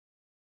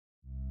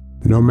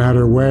No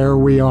matter where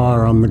we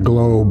are on the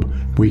globe,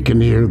 we can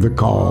hear the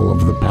call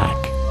of the pack.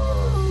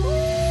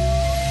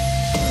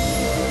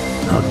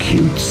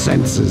 Acute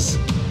senses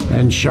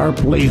and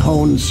sharply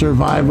honed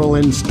survival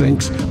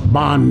instincts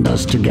bond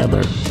us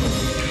together.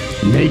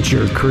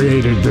 Nature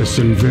created this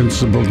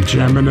invincible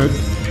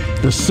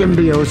geminate, the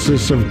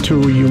symbiosis of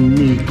two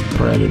unique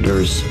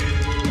predators.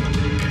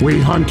 We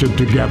hunted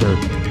together.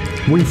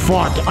 We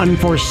fought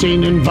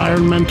unforeseen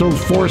environmental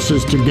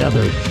forces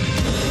together.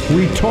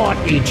 We taught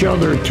each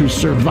other to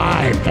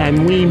survive,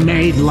 and we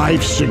made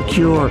life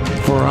secure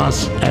for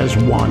us as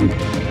one.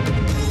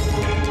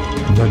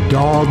 The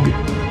dog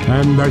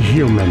and the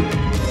human.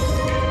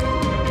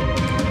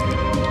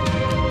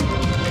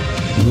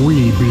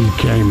 We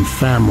became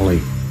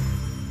family.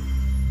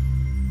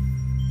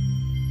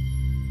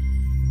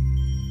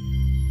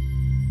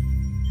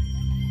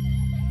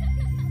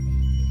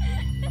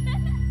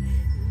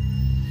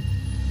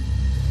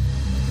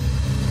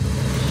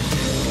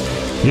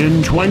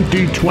 In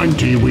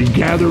 2020, we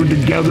gathered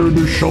together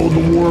to show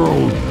the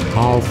world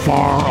how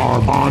far our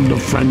bond of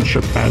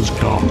friendship has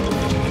come.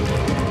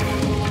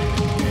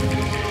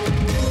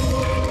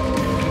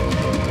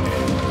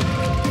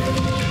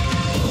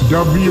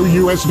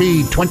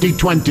 W.U.S.V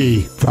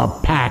 2020, the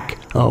pack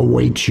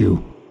awaits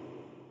you.